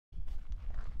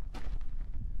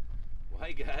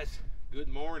Hey guys, good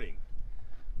morning.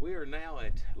 We are now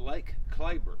at Lake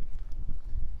Claiborne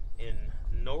in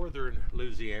northern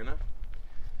Louisiana.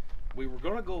 We were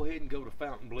going to go ahead and go to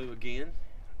Fontainebleau again,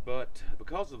 but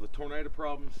because of the tornado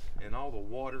problems and all the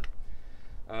water,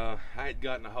 I had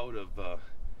gotten a hold of a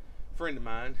friend of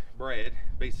mine, Brad,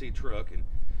 BC Truck, and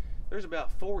there's about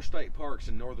 4 state parks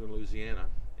in northern Louisiana,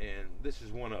 and this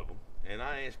is one of them. And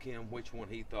I asked him which one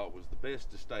he thought was the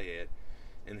best to stay at,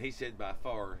 and he said by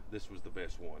far this was the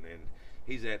best one, and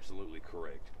he's absolutely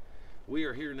correct. We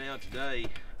are here now today.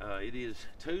 It is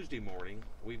Tuesday morning.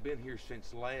 We've been here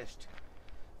since last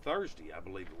Thursday, I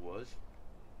believe it was.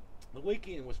 The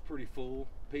weekend was pretty full.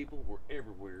 People were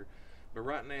everywhere, but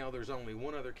right now there's only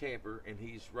one other camper, and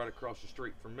he's right across the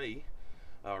street from me,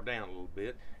 or down a little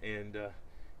bit, and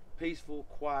peaceful,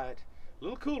 quiet. A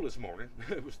little cool this morning.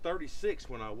 It was 36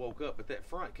 when I woke up, but that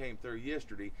front came through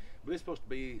yesterday. But it's supposed to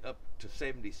be up to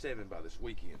 77 by this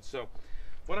weekend. So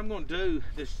what I'm going to do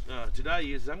today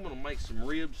is I'm going to make some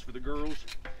ribs for the girls.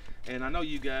 And I know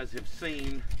you guys have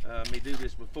seen me do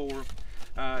this before.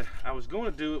 I was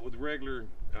going to do it with regular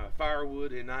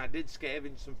firewood, and I did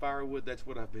scavenge some firewood. That's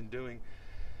what I've been doing.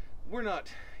 We're not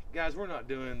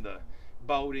doing the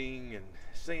boating and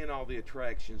seeing all the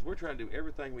attractions. We're trying to do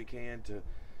everything we can to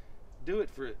do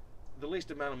it for the least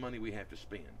amount of money we have to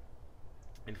spend.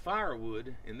 And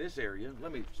firewood in this area,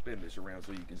 let me spin this around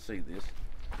so you can see this.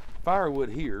 Firewood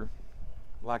here,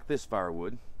 like this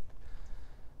firewood,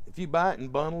 if you buy it in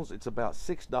bundles, it's about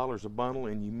 $6 a bundle,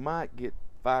 and you might get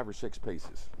 5 or 6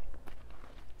 pieces.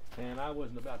 And I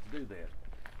wasn't about to do that.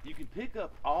 You can pick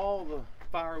up all the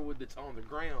firewood that's on the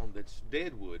ground, that's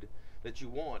dead wood, that you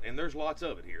want, and there's lots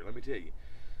of it here, let me tell you.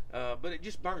 But it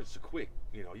just burns so quick,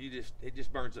 you know, it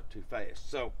just burns up too fast.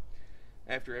 So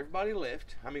after everybody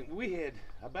left, I mean, we had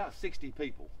about 60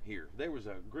 people here. There was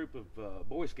a group of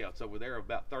Boy Scouts over there,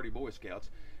 about 30 Boy Scouts,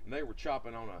 and they were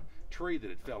chopping on a tree that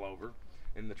had fell over.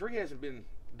 And the tree hasn't been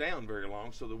down very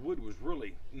long, so the wood was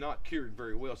really not cured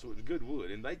very well, so it was good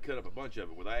wood, and they cut up a bunch of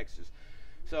it with axes.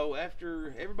 So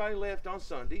after everybody left on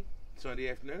Sunday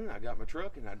afternoon, I got my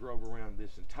truck and I drove around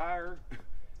this entire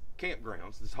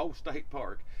campgrounds, this whole state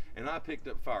park, and I picked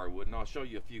up firewood, and I'll show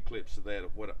you a few clips of that,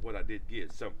 of what I did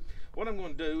get. So what I'm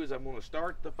going to do is I'm going to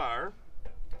start the fire.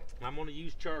 I'm going to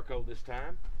use charcoal this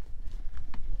time.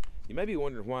 You may be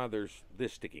wondering why there's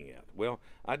this sticking out. Well,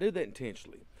 I do that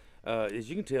intentionally. As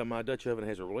you can tell, my Dutch oven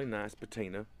has a really nice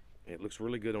patina. It looks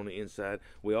really good on the inside.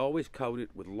 We always coat it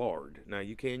with lard. Now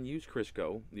you can use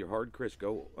Crisco, your hard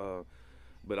Crisco,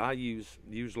 but I use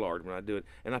lard when I do it.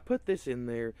 And I put this in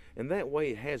there, and that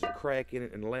way it has a crack in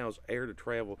it and allows air to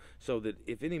travel, so that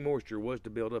if any moisture was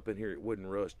to build up in here, it wouldn't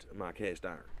rust my cast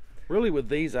iron. Really, with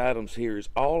these items here is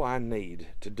all I need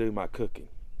to do my cooking.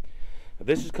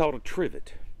 This is called a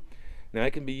trivet. Now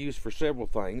it can be used for several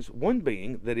things. One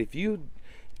being that if you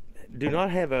do not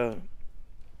have a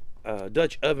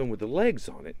Dutch oven with the legs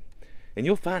on it, and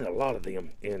you'll find a lot of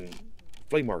them in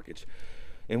flea markets.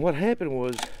 And what happened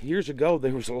was, years ago,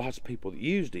 there was lots of people that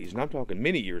used these, and I'm talking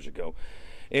many years ago.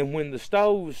 And when the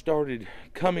stoves started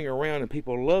coming around and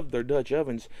people loved their Dutch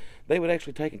ovens, they would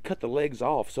actually take and cut the legs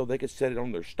off so they could set it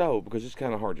on their stove, because it's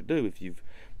kind of hard to do if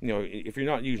if you're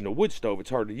not using a wood stove.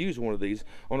 It's hard to use one of these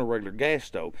on a regular gas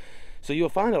stove. So you'll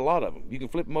find a lot of them. You can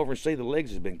flip them over and see the legs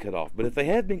has been cut off. But if they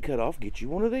have been cut off, get you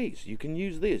one of these. You can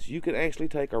use this. You can actually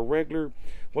take a regular,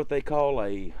 what they call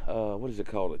a what is it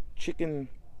called? A chicken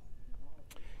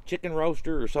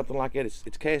roaster or something like that.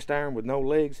 It's cast iron with no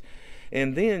legs,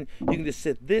 and then you can just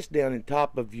set this down on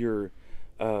top of your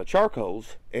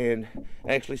charcoals and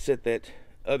actually set that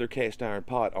other cast iron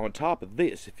pot on top of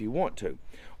this if you want to.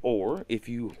 Or if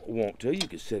you want to, you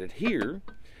can set it here,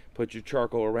 put your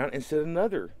charcoal around, and set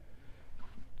another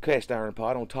cast iron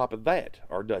pot on top of that,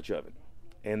 our Dutch oven.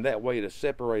 And that way it'll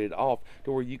separate it off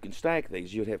to where you can stack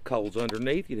these. You'd have coals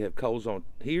underneath, you'd have coals on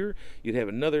here, you'd have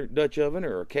another Dutch oven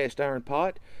or a cast iron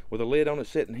pot with a lid on it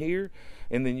sitting here,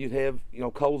 and then you'd have,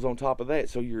 coals on top of that.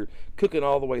 So you're cooking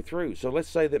all the way through. So let's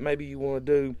say that maybe you want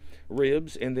to do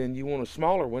ribs, and then you want a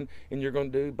smaller one, and you're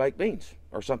going to do baked beans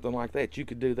or something like that. You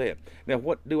could do that. Now,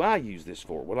 what do I use this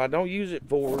for? Well, I don't use it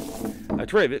for a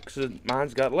trivet because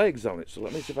mine's got legs on it. So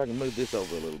let me see if I can move this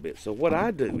over a little bit. So what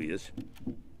I do is,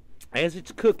 as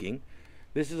it's cooking,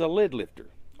 this is a lid lifter,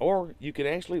 or you can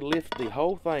actually lift the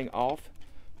whole thing off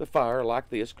the fire like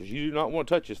this, because you do not want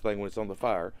to touch this thing when it's on the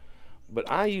fire. But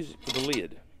I use it for the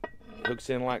lid. It hooks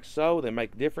in like so. They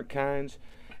make different kinds,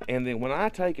 and then when I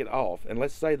take it off, and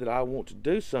let's say that I want to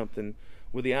do something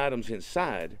with the items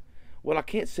inside, well, I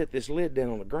can't set this lid down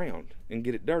on the ground and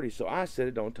get it dirty, so I set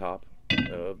it on top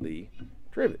of the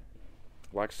trivet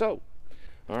like so.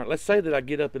 All right, let's say that I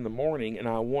get up in the morning and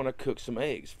I want to cook some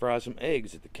eggs, fry some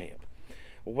eggs at the camp.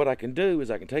 Well, what I can do is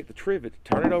I can take the trivet,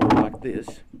 turn it over like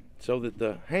this so that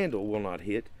the handle will not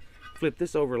hit, flip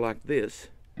this over like this,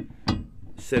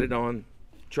 set it on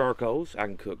charcoals. I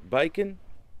can cook bacon.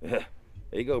 There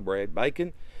you go, Brad,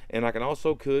 bacon. And I can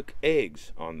also cook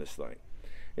eggs on this thing.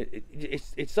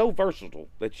 It's so versatile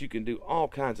that you can do all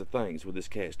kinds of things with this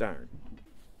cast iron.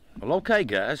 Well, okay,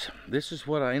 guys, this is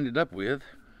what I ended up with.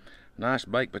 Nice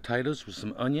baked potatoes with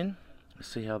some onion. Let's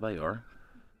see how they are.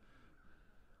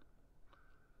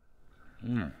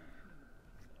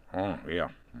 Oh, yeah.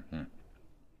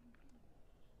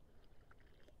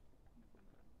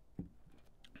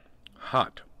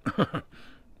 Hot.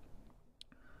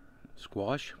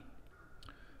 Squash,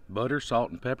 butter,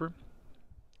 salt, and pepper.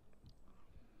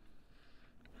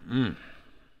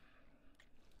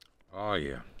 Oh,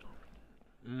 yeah.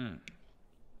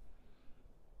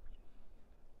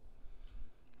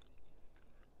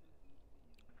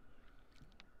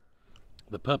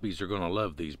 The puppies are going to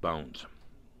love these bones.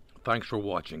 Thanks for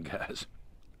watching, guys.